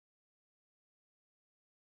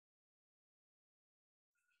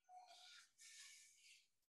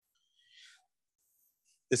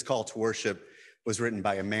This call to worship was written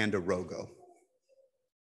by Amanda Rogo.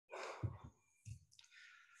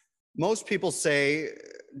 Most people say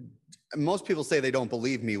they don't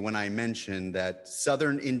believe me when I mention that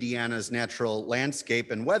southern Indiana's natural landscape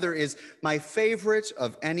and weather is my favorite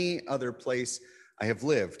of any other place I have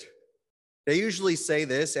lived. They usually say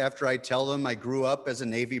this after I tell them I grew up as a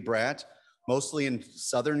Navy brat, mostly in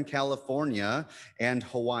Southern California and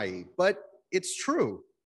Hawaii. But it's true.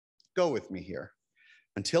 Go with me here.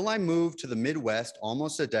 Until I moved to the Midwest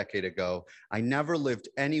almost a decade ago, I never lived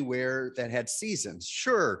anywhere that had seasons.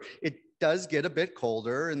 Sure, it does get a bit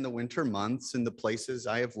colder in the winter months in the places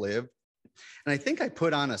I have lived. And I think I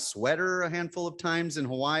put on a sweater a handful of times in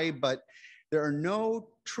Hawaii, but there are no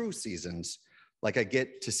true seasons like I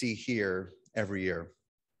get to see here every year.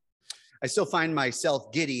 I still find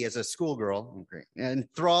myself giddy as a schoolgirl,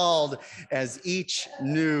 enthralled as each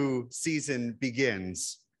new season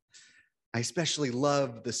begins. I especially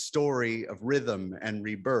love the story of rhythm and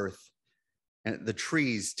rebirth, and the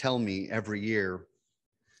trees tell me every year.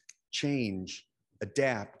 Change,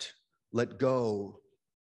 adapt, let go,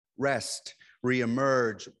 rest,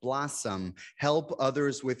 reemerge, blossom, help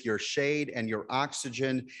others with your shade and your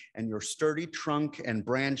oxygen and your sturdy trunk and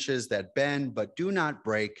branches that bend but do not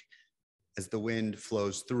break as the wind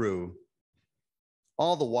flows through.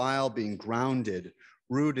 All the while being grounded,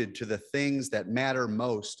 rooted to the things that matter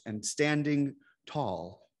most and standing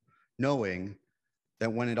tall, knowing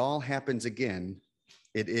that when it all happens again,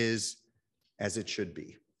 it is as it should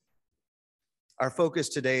be. Our focus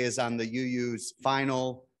today is on the UU's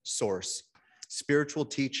final source, spiritual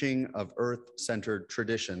teaching of earth-centered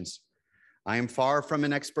traditions. I am far from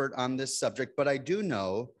an expert on this subject, but I do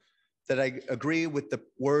know that I agree with the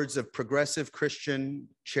words of progressive Christian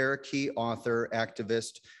Cherokee author,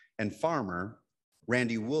 activist, and farmer,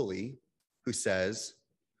 Randy Woolley, who says,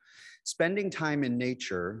 spending time in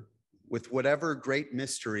nature with whatever great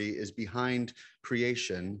mystery is behind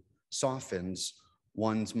creation softens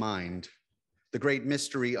one's mind. The great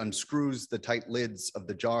mystery unscrews the tight lids of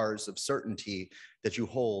the jars of certainty that you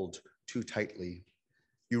hold too tightly.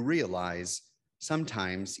 You realize,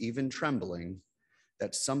 sometimes even trembling,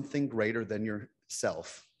 that something greater than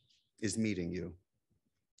yourself is meeting you.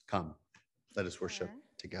 Come, let us worship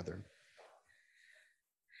together.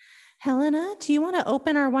 Helena, do you want to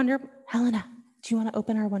open our wonder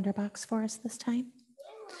box for us this time?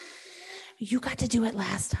 You got to do it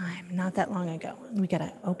last time, not that long ago. We got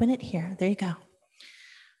to open it here. There you go.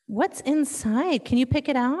 What's inside? Can you pick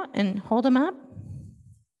it out and hold them up?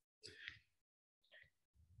 Do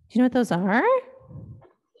you know what those are?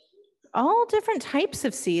 All different types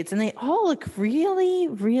of seeds, and they all look really,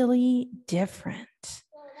 really different.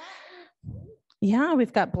 Yeah,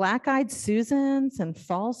 we've got black-eyed Susans and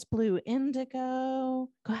false blue indigo.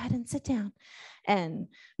 Go ahead and sit down. And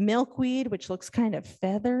milkweed, which looks kind of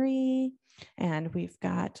feathery. And we've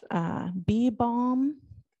got bee balm.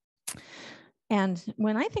 And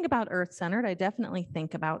when I think about earth-centered, I definitely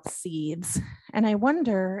think about seeds. And I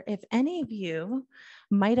wonder if any of you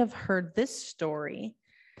might have heard this story,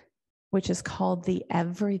 which is called the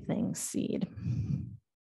everything seed.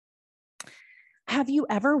 Have you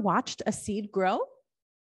ever watched a seed grow?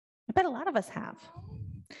 I bet a lot of us have.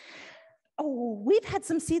 Oh, we've had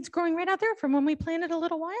some seeds growing right out there from when we planted a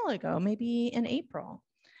little while ago, maybe in April.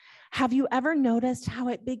 Have you ever noticed how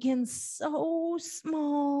it begins so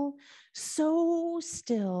small, so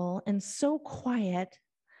still, and so quiet,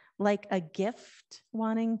 like a gift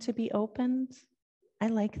wanting to be opened? I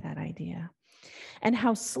like that idea. And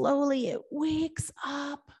how slowly it wakes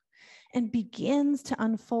up and begins to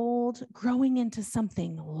unfold, growing into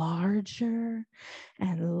something larger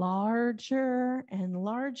and larger and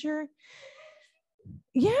larger.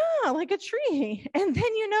 Yeah, like a tree. And then,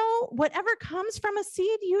 whatever comes from a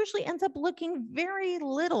seed usually ends up looking very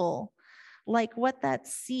little like what that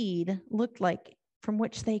seed looked like from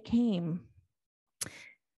which they came.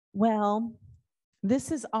 Well,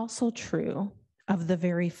 this is also true of the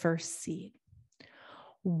very first seed.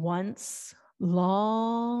 Once,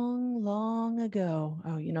 long, long ago,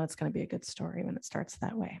 it's going to be a good story when it starts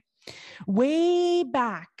that way. Way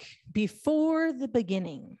back before the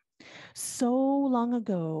beginning, so long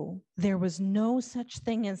ago, there was no such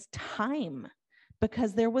thing as time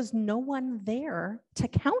because there was no one there to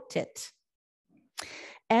count it.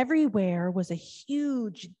 Everywhere was a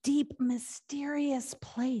huge, deep, mysterious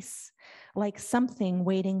place, like something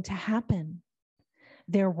waiting to happen.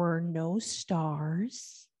 There were no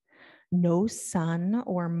stars, no sun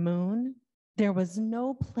or moon. There was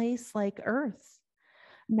no place like Earth,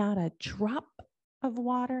 not a drop of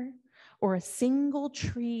water or a single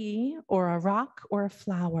tree or a rock or a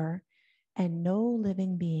flower. and no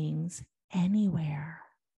living beings anywhere.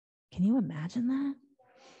 Can you imagine that?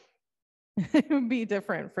 It would be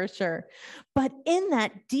different for sure. But in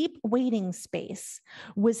that deep waiting space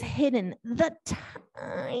was hidden the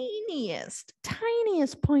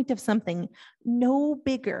tiniest point of something no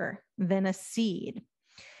bigger than a seed.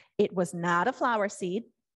 It was not a flower seed.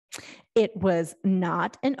 It was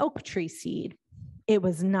not an oak tree seed. It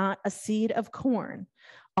was not a seed of corn,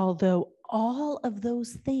 although all of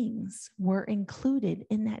those things were included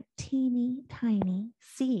in that teeny tiny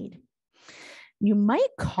seed. You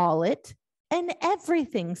might call it an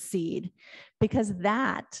everything seed because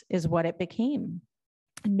that is what it became.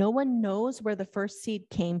 No one knows where the first seed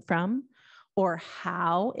came from or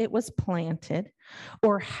how it was planted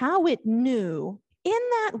or how it knew in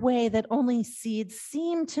that way that only seeds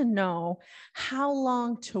seem to know how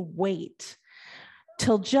long to wait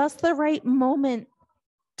till just the right moment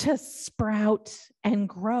to sprout and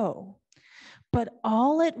grow. But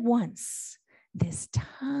all at once, this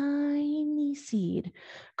tiny seed,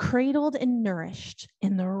 cradled and nourished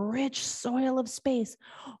in the rich soil of space,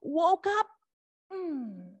 woke up,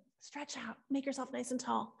 stretch out, make yourself nice and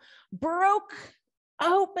tall, broke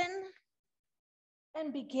open,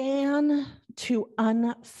 and began to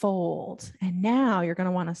unfold. And now you're going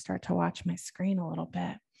to want to start to watch my screen a little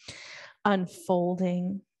bit.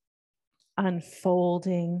 Unfolding,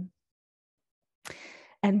 unfolding,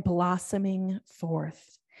 and blossoming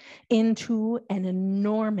forth into an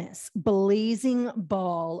enormous blazing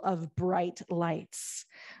ball of bright lights,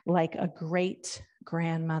 like a great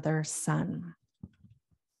grandmother's sun.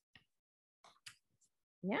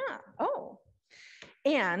 Yeah. Oh.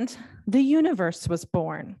 And the universe was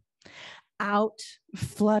born. Out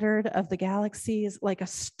fluttered of the galaxies like a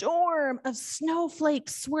storm of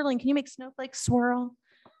snowflakes swirling. Can you make snowflakes swirl?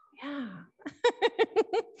 Yeah.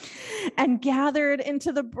 And gathered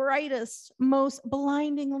into the brightest, most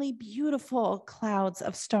blindingly beautiful clouds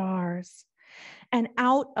of stars. And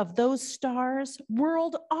out of those stars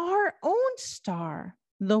whirled our own star,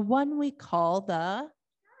 the one we call the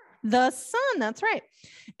sun. That's right.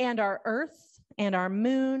 And our Earth and our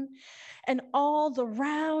moon and all the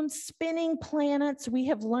round spinning planets we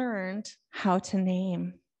have learned how to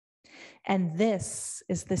name. And this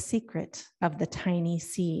is the secret of the tiny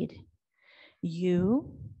seed.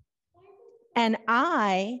 You and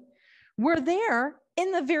I were there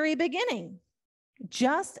in the very beginning,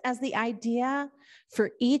 just as the idea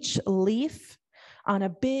for each leaf on a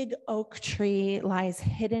big oak tree lies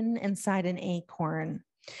hidden inside an acorn.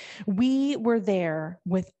 We were there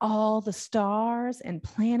with all the stars and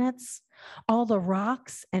planets, all the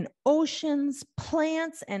rocks and oceans,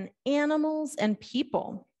 plants and animals and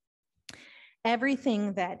people.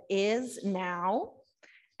 Everything that is now,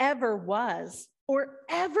 ever was, or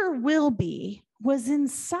ever will be, was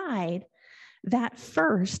inside that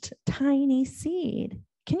first tiny seed.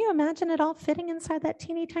 Can you imagine it all fitting inside that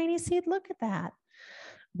teeny tiny seed? Look at that.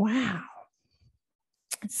 Wow.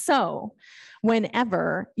 So,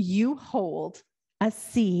 whenever you hold a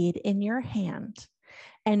seed in your hand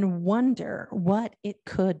and wonder what it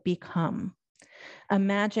could become,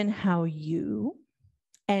 imagine how you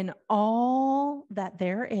and all that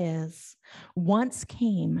there is once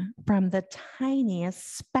came from the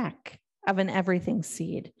tiniest speck of an everything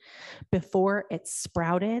seed before it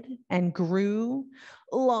sprouted and grew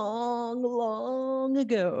long, long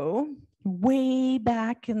ago, way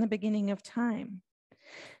back in the beginning of time.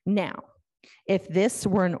 Now, if this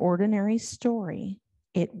were an ordinary story,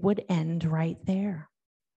 it would end right there.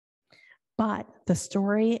 But the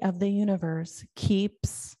story of the universe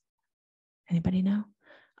keeps, anybody know?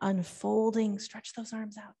 Unfolding. Stretch those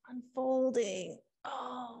arms out. Unfolding.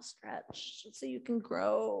 Oh, stretch so you can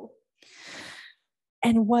grow.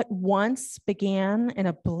 And what once began in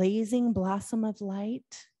a blazing blossom of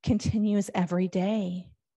light continues every day.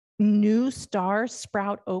 New stars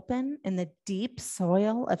sprout open in the deep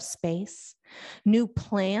soil of space. New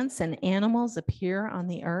plants and animals appear on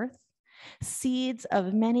the earth. Seeds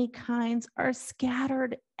of many kinds are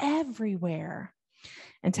scattered everywhere.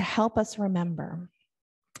 And to help us remember,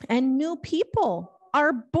 and new people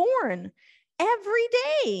are born every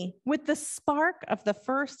day with the spark of the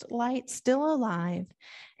first light still alive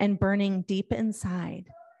and burning deep inside,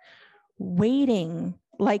 waiting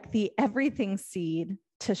like the everything seed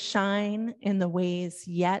to shine in the ways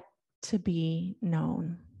yet to be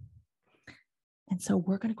known. And so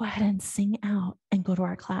we're going to go ahead and sing out and go to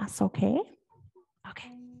our class, okay?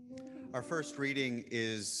 Okay. Our first reading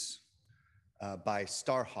is by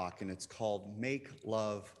Starhawk, and it's called Make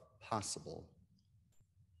Love Possible.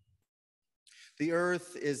 The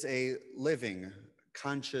earth is a living,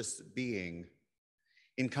 conscious being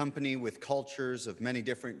In company with cultures of many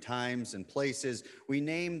different times and places, we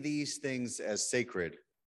name these things as sacred: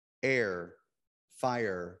 air,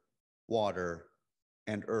 fire, water,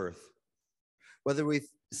 and earth. Whether we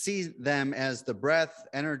see them as the breath,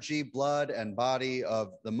 energy, blood, and body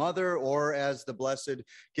of the mother, or as the blessed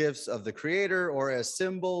gifts of the creator, or as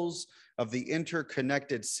symbols of the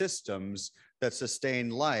interconnected systems that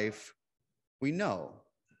sustain life, we know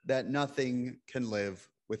that nothing can live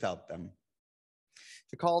without them.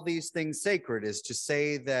 To call these things sacred is to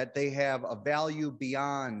say that they have a value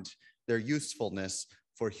beyond their usefulness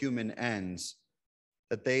for human ends,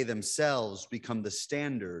 that they themselves become the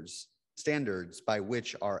standards by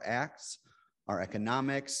which our acts, our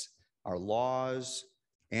economics, our laws,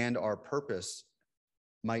 and our purpose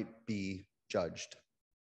might be judged.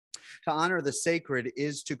 To honor the sacred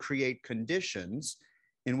is to create conditions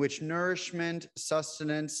in which nourishment,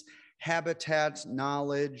 sustenance, habitat,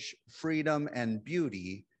 knowledge, freedom, and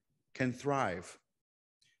beauty can thrive.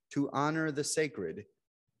 To honor the sacred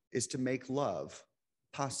is to make love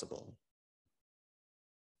possible.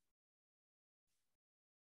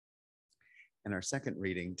 And our second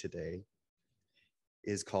reading today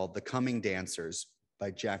is called The Coming Dancers by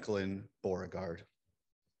Jacqueline Beauregard.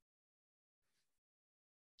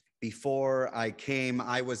 Before I came,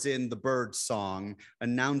 I was in the bird song,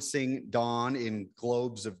 announcing dawn in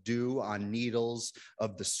globes of dew on needles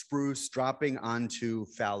of the spruce dropping onto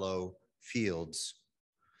fallow fields.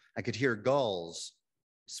 I could hear gulls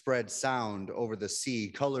spread sound over the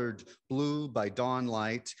sea, colored blue by dawn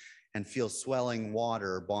light, and feel swelling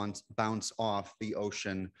water bounce off the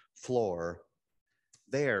ocean floor.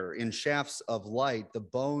 There, in shafts of light, the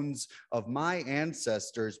bones of my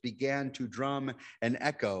ancestors began to drum an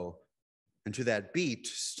echo, and to that beat,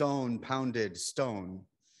 stone pounded stone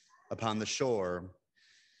upon the shore.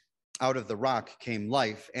 Out of the rock came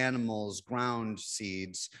life, animals, ground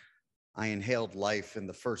seeds. I inhaled life in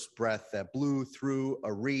the first breath that blew through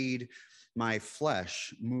a reed. My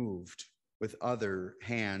flesh moved with other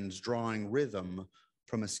hands, drawing rhythm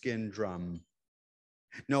from a skin drum.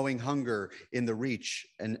 Knowing hunger in the reach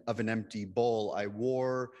of an empty bowl, I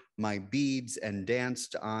wore my beads and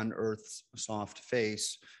danced on earth's soft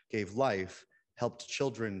face, gave life, helped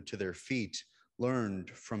children to their feet, learned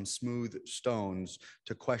from smooth stones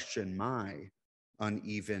to question my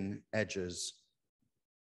uneven edges.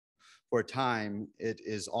 For a time, it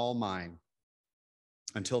is all mine,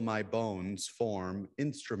 until my bones form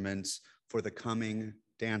instruments for the coming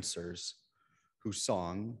dancers, whose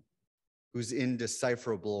song, whose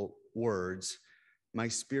indecipherable words my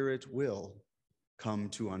spirit will come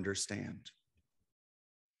to understand.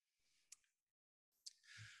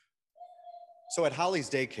 So at Holly's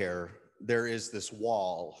Daycare, there is this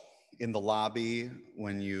wall in the lobby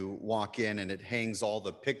when you walk in, and it hangs all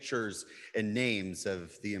the pictures and names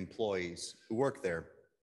of the employees who work there.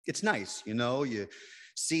 It's nice, you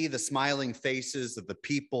see the smiling faces of the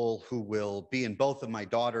people who will be in both of my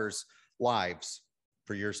daughters' lives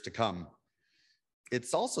for years to come.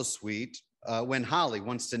 It's also sweet when Holly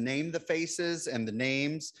wants to name the faces and the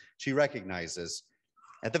names she recognizes.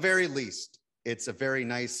 At the very least, it's a very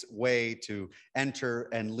nice way to enter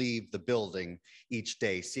and leave the building each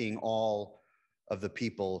day, seeing all of the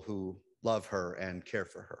people who love her and care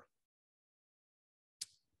for her.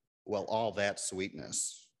 Well, all that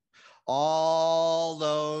sweetness, all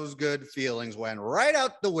those good feelings went right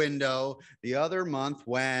out the window the other month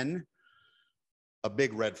when a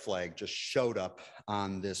big red flag just showed up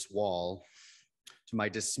on this wall. To my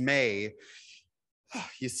dismay,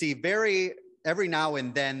 you see, every now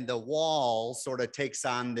and then the wall sort of takes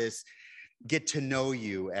on this get to know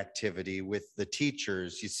you activity with the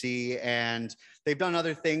teachers, you see, and they've done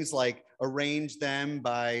other things like arrange them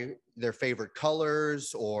by their favorite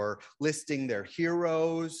colors or listing their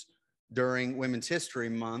heroes during Women's History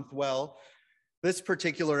Month. Well, this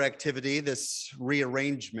particular activity, this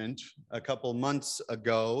rearrangement a couple months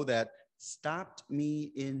ago that stopped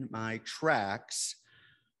me in my tracks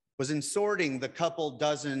was in sorting the couple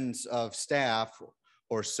dozens of staff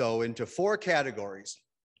or so into 4 categories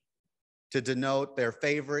to denote their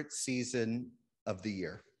favorite season of the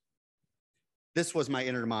year. This was my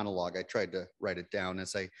inner monologue. I tried to write it down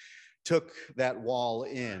as I took that wall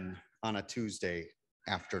in on a Tuesday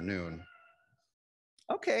afternoon.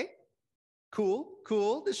 Okay,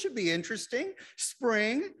 cool. This should be interesting.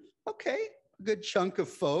 Spring, okay, a good chunk of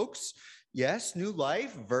folks. Yes, new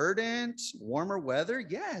life, verdant, warmer weather.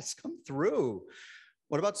 Yes, come through.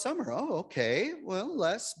 What about summer? Oh, okay. Well,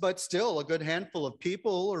 less, but still a good handful of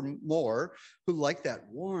people or more who like that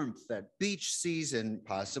warmth, that beach season,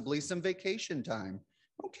 possibly some vacation time.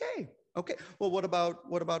 Okay, Okay. Well, what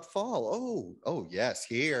about fall? Oh, yes,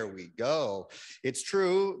 here we go. It's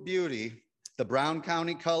true beauty. The Brown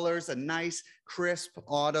County colors, a nice, crisp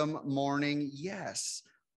autumn morning. Yes,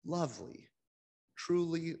 lovely,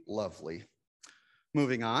 truly lovely.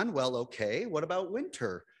 Moving on. Well, okay. What about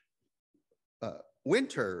winter? Uh,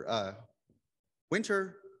 winter.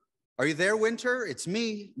 Winter. Are you there, Winter? It's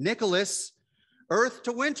me, Nicholas. Earth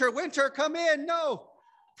to Winter. Winter, come in. No,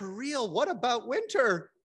 for real. What about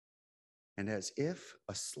winter? And as if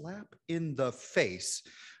a slap in the face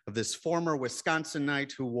of this former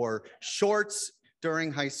Wisconsinite who wore shorts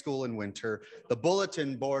during high school in winter, the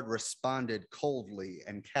bulletin board responded coldly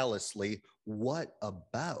and callously, "What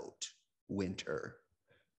about winter?"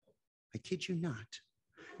 I kid you not.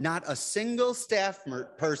 Not a single staff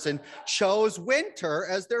person chose winter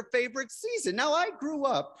as their favorite season. Now, I grew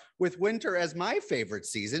up with winter as my favorite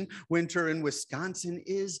season. Winter in Wisconsin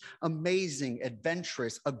is amazing,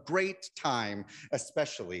 adventurous, a great time,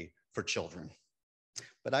 especially for children.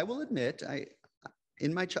 But I will admit,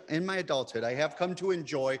 in my adulthood, I have come to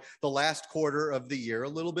enjoy the last quarter of the year a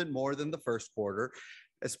little bit more than the first quarter,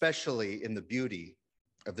 especially in the beauty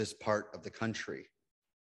of this part of the country.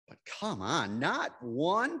 But come on, not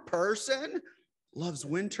one person loves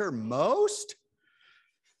winter most?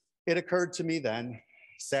 It occurred to me then,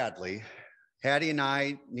 sadly, Hattie and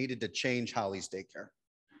I needed to change Holly's daycare.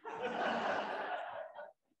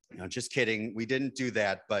 No, just kidding. We didn't do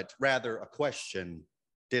that, but rather a question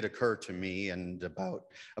did occur to me and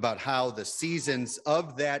about how the seasons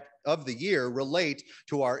of the year relate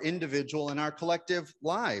to our individual and our collective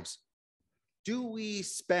lives. Do we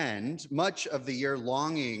spend much of the year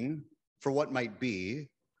longing for what might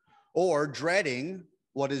be or dreading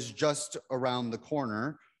what is just around the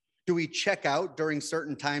corner? Do we check out during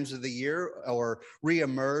certain times of the year or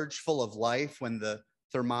reemerge full of life when the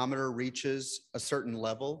thermometer reaches a certain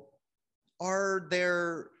level? Are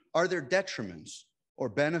there detriments or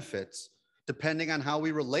benefits depending on how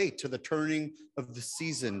we relate to the turning of the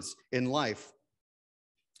seasons in life?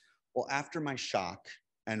 Well, after my shock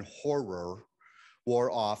and horror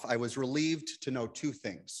wore off, I was relieved to know two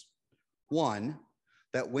things. One,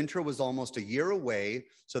 that winter was almost a year away,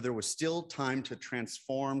 so there was still time to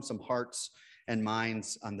transform some hearts and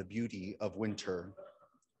minds on the beauty of winter.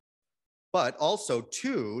 But also,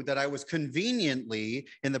 two, that I was conveniently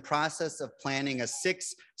in the process of planning a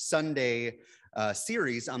 6-Sunday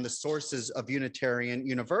series on the sources of Unitarian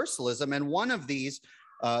Universalism. And one of these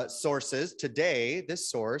sources today,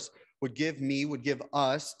 this source, would give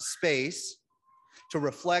us space to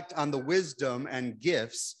reflect on the wisdom and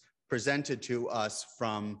gifts presented to us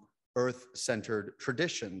from earth-centered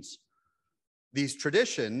traditions. These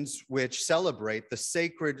traditions which celebrate the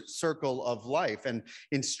sacred circle of life and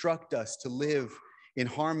instruct us to live in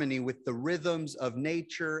harmony with the rhythms of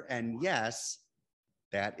nature, and yes,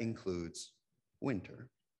 that includes winter.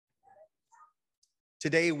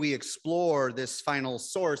 Today we explore this final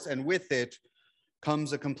source, and with it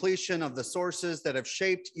comes a completion of the sources that have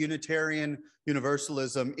shaped Unitarian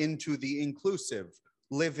Universalism into the inclusive,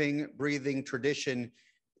 living, breathing tradition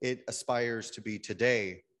it aspires to be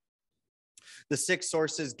today. The sixth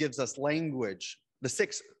source gives us language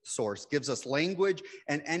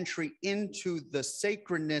and entry into the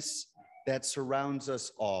sacredness that surrounds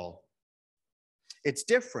us all. It's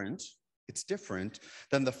different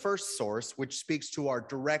than the first source, which speaks to our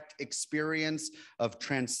direct experience of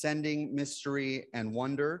transcending mystery and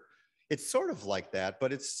wonder. It's sort of like that,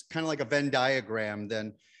 but it's kind of like a Venn diagram.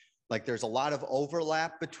 Then, like, there's a lot of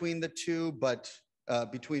overlap between the two, but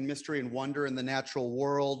between mystery and wonder in the natural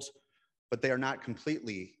world, but they are not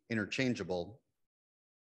completely interchangeable.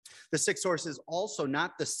 The sixth source is also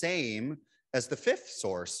not the same as the fifth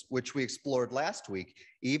source, which we explored last week,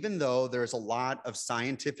 even though there's a lot of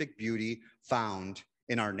scientific beauty found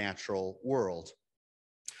in our natural world.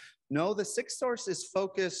 No, the sixth source is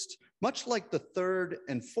focused, much like the third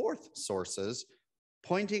and fourth sources,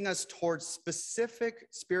 pointing us towards specific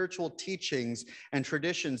spiritual teachings and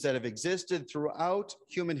traditions that have existed throughout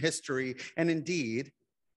human history and indeed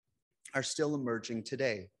are still emerging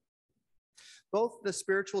today. Both the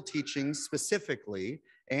spiritual teachings specifically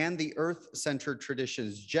and the earth-centered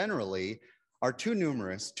traditions generally are too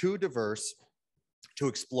numerous, too diverse to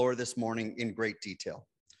explore this morning in great detail.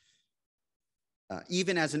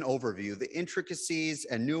 Even as an overview, the intricacies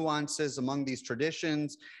and nuances among these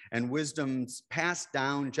traditions and wisdoms passed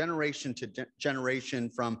down generation to generation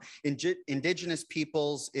from indigenous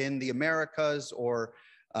peoples in the Americas or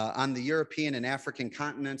on the European and African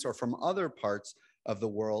continents or from other parts of the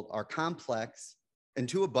world are complex and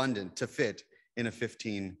too abundant to fit in a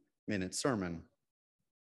 15-minute sermon.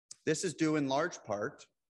 This is due in large part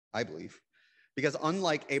I believe, because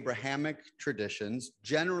unlike Abrahamic traditions,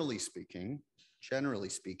 generally speaking,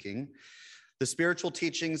 the spiritual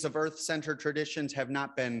teachings of earth-centered traditions have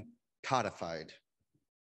not been codified.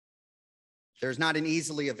 There's not an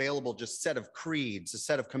easily available just set of creeds, a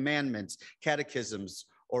set of commandments, catechisms,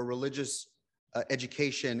 or religious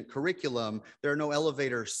education curriculum. There are no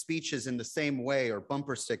elevator speeches in the same way or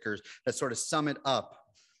bumper stickers that sort of sum it up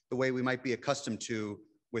the way we might be accustomed to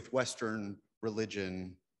with Western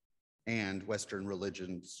religion and Western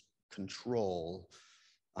religion's control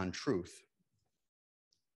on truth.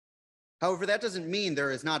 However, that doesn't mean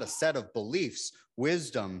there is not a set of beliefs,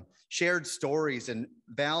 wisdom, shared stories, and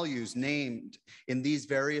values named in these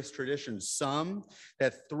various traditions, some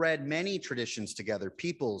that thread many traditions together,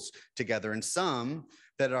 peoples together, and some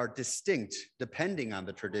that are distinct depending on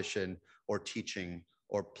the tradition or teaching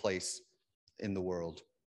or place in the world.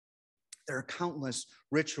 There are countless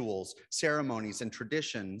rituals, ceremonies, and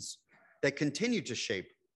traditions that continue to shape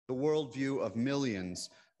the worldview of millions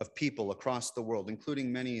of people across the world,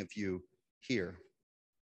 including many of you here.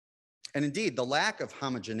 And indeed, the lack of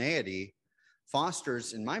homogeneity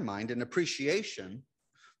fosters, in my mind, an appreciation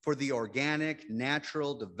for the organic,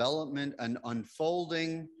 natural development and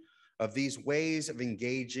unfolding of these ways of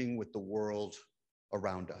engaging with the world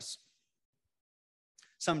around us.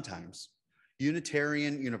 Sometimes,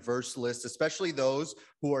 Unitarian Universalists, especially those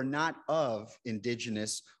who are not of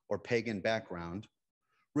indigenous or pagan background,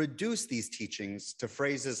 reduce these teachings to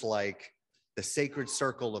phrases like the sacred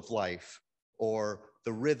circle of life or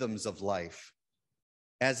the rhythms of life,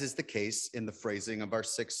 as is the case in the phrasing of our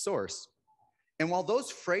sixth source. And while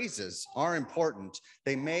those phrases are important,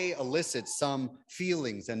 they may elicit some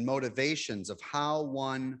feelings and motivations of how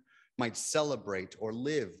one might celebrate or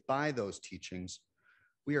live by those teachings.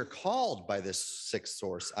 We are called by this sixth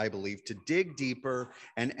source, I believe, to dig deeper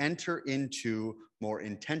and enter into more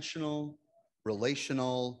intentional,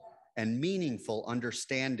 relational, and meaningful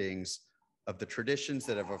understandings of the traditions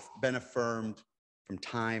that have been affirmed from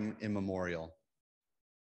time immemorial.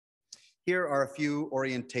 Here are a few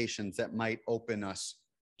orientations that might open us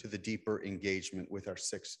to the deeper engagement with our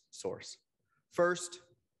sixth source. First,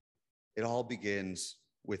 it all begins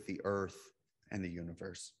with the earth and the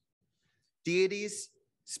universe. Deities,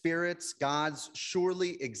 spirits, gods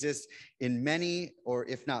surely exist in many, or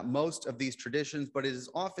if not most, of these traditions, but it is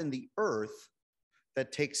often the earth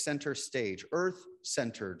that takes center stage.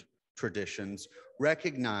 Earth-centered traditions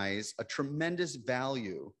recognize a tremendous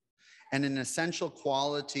value and an essential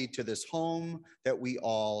quality to this home that we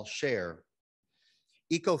all share.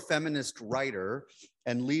 Ecofeminist writer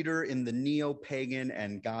and leader in the neo-pagan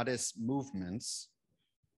and goddess movements,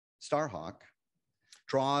 Starhawk,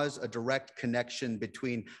 draws a direct connection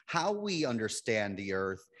between how we understand the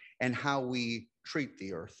earth and how we treat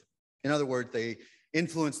the earth. In other words, they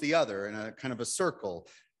influence the other in a kind of a circle.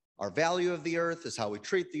 Our value of the earth is how we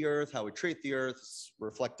treat the earth. How we treat the earth is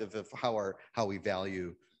reflective of how we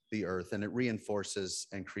value the earth, and it reinforces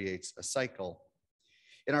and creates a cycle.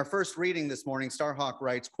 In our first reading this morning, Starhawk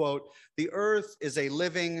writes, quote, "The earth is a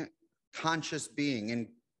living, conscious being.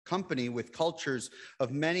 In company with cultures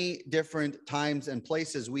of many different times and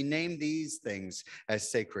places, we name these things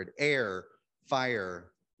as sacred: air,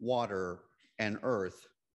 fire, water, and earth.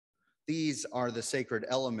 These are the sacred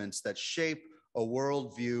elements that shape a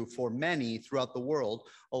worldview for many throughout the world,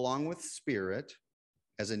 along with spirit,"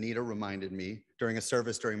 as Anita reminded me during a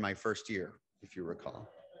service during my first year, if you recall.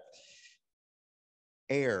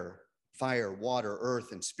 Air, fire, water,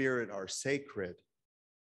 earth, and spirit are sacred,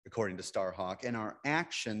 according to Starhawk, and our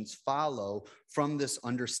actions follow from this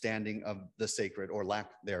understanding of the sacred, or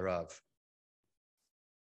lack thereof.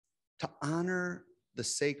 To honor the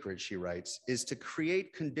sacred, she writes, is to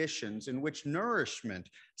create conditions in which nourishment,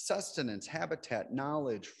 sustenance, habitat,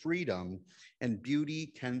 knowledge, freedom, and beauty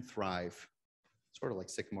can thrive. Sort of like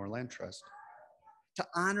Sycamore Land Trust. To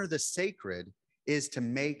honor the sacred is to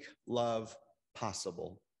make love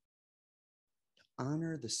possible. To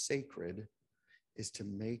honor the sacred is to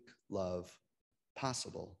make love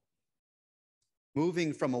possible.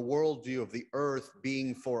 Moving from a worldview of the earth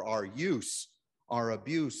being for our use, our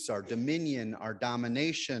abuse, our dominion, our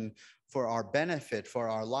domination, for our benefit, for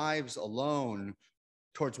our lives alone,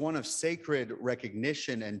 towards one of sacred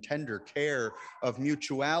recognition and tender care, of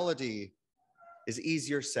mutuality, is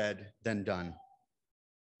easier said than done.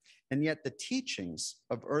 And yet the teachings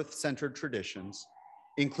of earth-centered traditions,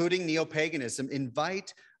 including neo-paganism,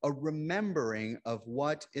 invite a remembering of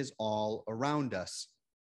what is all around us.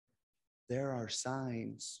 There are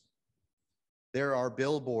signs. There are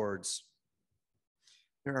billboards.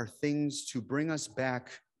 There are things to bring us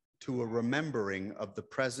back to a remembering of the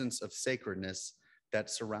presence of sacredness that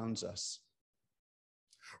surrounds us.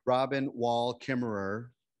 Robin Wall Kimmerer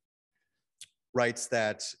writes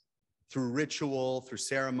that through ritual, through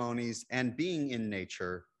ceremonies, and being in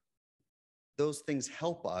nature, those things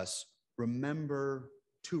help us remember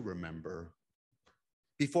to remember.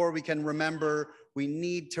 Before we can remember, we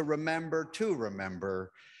need to remember to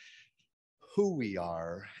remember who we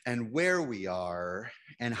are and where we are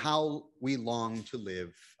and how we long to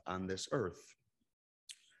live on this earth.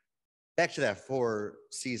 Back to that four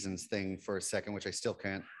seasons thing for a second, which I still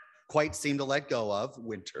can't quite seem to let go of,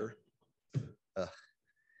 winter. Ugh.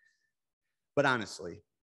 But honestly,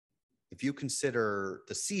 if you consider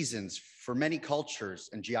the seasons for many cultures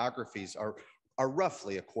and geographies are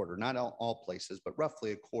roughly a quarter, not all places, but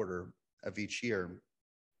roughly a quarter of each year.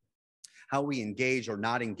 How we engage or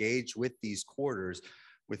not engage with these quarters,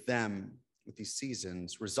 with them, with these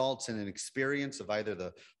seasons, results in an experience of either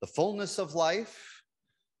the fullness of life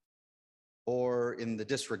or in the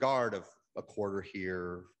disregard of a quarter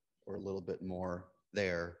here or a little bit more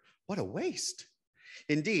there. What a waste.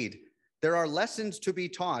 Indeed, there are lessons to be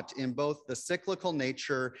taught in both the cyclical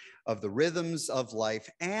nature of the rhythms of life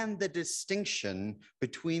and the distinction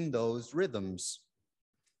between those rhythms.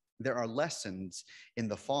 There are lessons in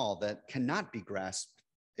the fall that cannot be grasped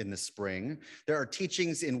in the spring. There are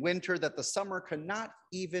teachings in winter that the summer cannot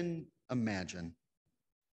even imagine.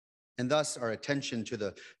 And thus our attention to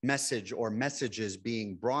the message or messages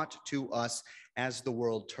being brought to us as the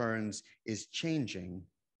world turns is changing.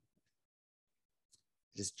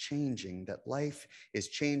 It is changing, that life is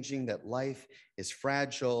changing, that life is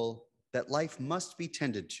fragile, that life must be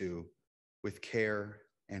tended to with care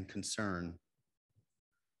and concern.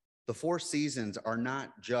 The Four Seasons are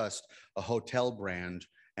not just a hotel brand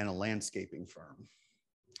and a landscaping firm.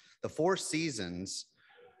 The Four Seasons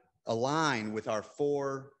align with our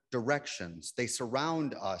four directions. They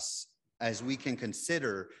surround us as we can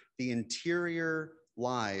consider the interior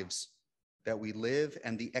lives that we live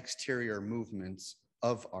and the exterior movements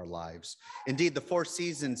of our lives. Indeed, the Four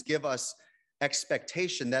Seasons give us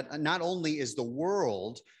expectation that not only is the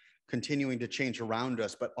world continuing to change around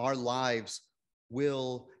us, but our lives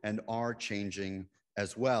will and are changing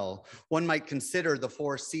as well. One might consider the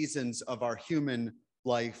four seasons of our human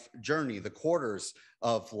life journey, the quarters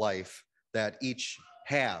of life that each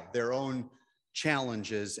have their own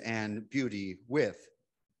challenges and beauty with.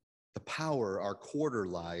 The power our quarter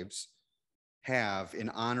lives have in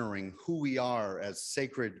honoring who we are as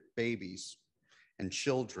sacred babies and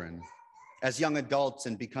children, as young adults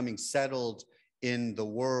and becoming settled in the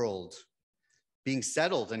world, being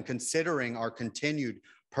settled and considering our continued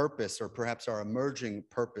purpose or perhaps our emerging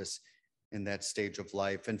purpose in that stage of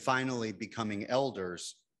life, and finally becoming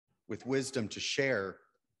elders with wisdom to share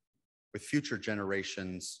with future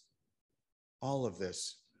generations. All of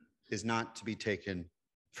this is not to be taken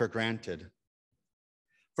for granted.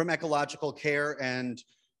 From ecological care and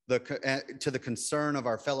to the concern of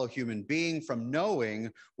our fellow human being, from knowing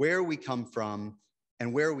where we come from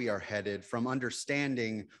and where we are headed, from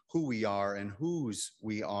understanding who we are and whose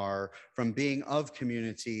we are, from being of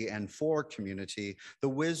community and for community, the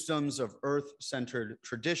wisdoms of earth-centered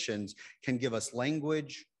traditions can give us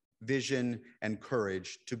language, vision, and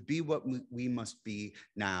courage to be what we must be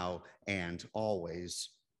now and always.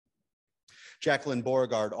 Jacqueline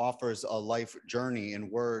Beauregard offers a life journey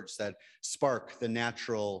in words that spark the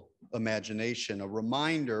natural imagination, a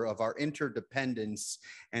reminder of our interdependence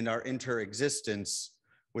and our interexistence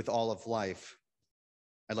with all of life.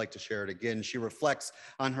 I'd like to share it again. She reflects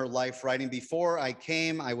on her life, writing, "Before I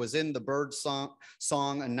came, I was in the bird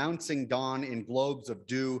song announcing dawn in globes of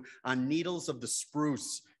dew on needles of the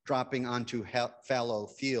spruce dropping onto fallow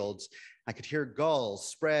fields. I could hear gulls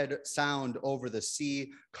spread sound over the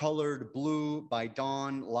sea, colored blue by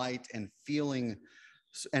dawn light, and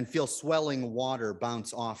feel swelling water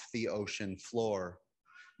bounce off the ocean floor.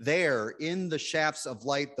 There, in the shafts of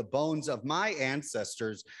light, the bones of my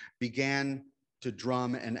ancestors began to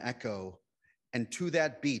drum and echo, and to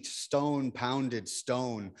that beat, stone pounded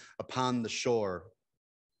stone upon the shore.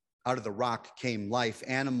 Out of the rock came life,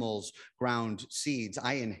 animals ground seeds.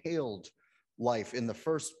 I inhaled life in the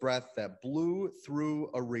first breath that blew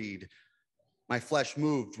through a reed. My flesh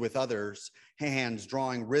moved with others' hands,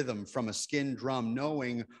 drawing rhythm from a skin drum,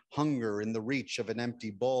 knowing hunger in the reach of an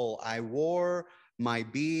empty bowl. I wore my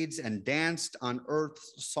beads and danced on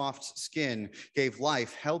earth's soft skin, gave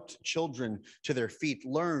life, helped children to their feet,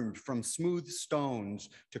 learned from smooth stones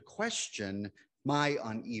to question my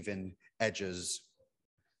uneven edges.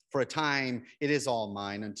 For a time, it is all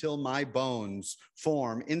mine until my bones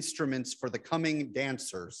form instruments for the coming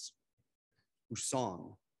dancers whose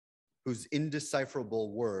song, whose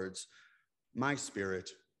indecipherable words my spirit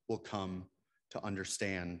will come to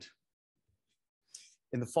understand.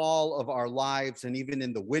 In the fall of our lives and even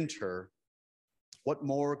in the winter, what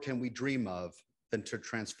more can we dream of than to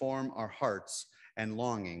transform our hearts and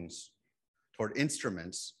longings toward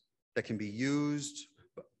instruments that can be used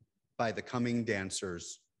by the coming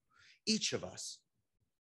dancers? Each of us,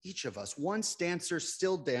 once dancer,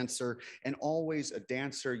 still dancer, and always a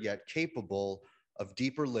dancer, yet capable of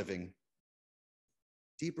deeper living,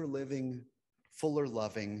 fuller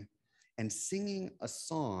loving, and singing a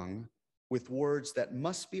song with words that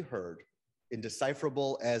must be heard,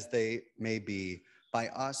 indecipherable as they may be, by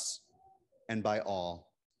us and by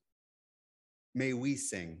all. May we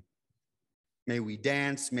sing. May we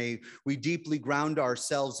dance. May we deeply ground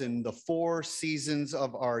ourselves in the 4 seasons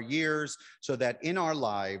of our years so that in our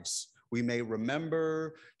lives we may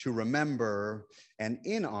remember to remember, and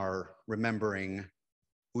in our remembering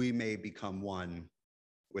we may become one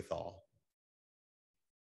with all.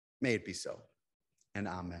 May it be so, and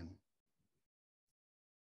amen.